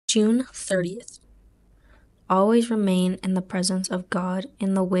June 30th. Always remain in the presence of God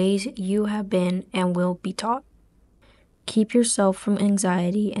in the ways you have been and will be taught. Keep yourself from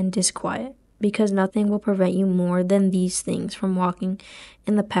anxiety and disquiet, because nothing will prevent you more than these things from walking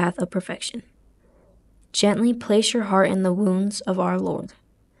in the path of perfection. Gently place your heart in the wounds of our Lord.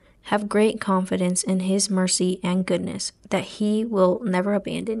 Have great confidence in His mercy and goodness, that He will never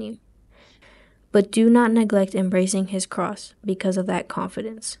abandon you. But do not neglect embracing His cross because of that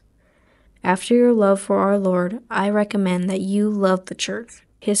confidence. After your love for our Lord, I recommend that you love the church,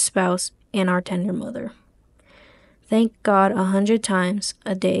 His spouse, and our tender mother. Thank God 100 times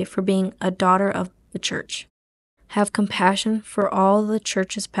a day for being a daughter of the church. Have compassion for all the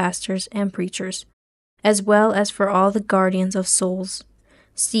church's pastors and preachers, as well as for all the guardians of souls.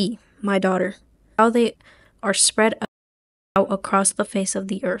 See, my daughter, how they are spread out across the face of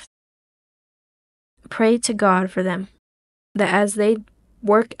the earth. Pray to God for them, that as they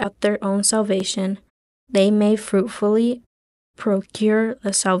work out their own salvation, they may fruitfully procure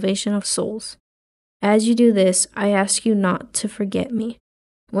the salvation of souls. As you do this, I ask you not to forget me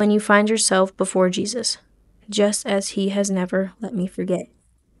when you find yourself before Jesus, just as He has never let me forget.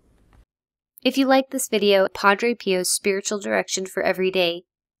 If you like this video, Padre Pio's spiritual direction for every day,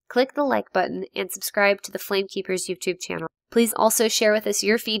 click the like button and subscribe to the Flamekeepers YouTube channel. Please also share with us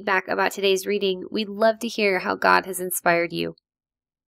your feedback about today's reading. We'd love to hear how God has inspired you.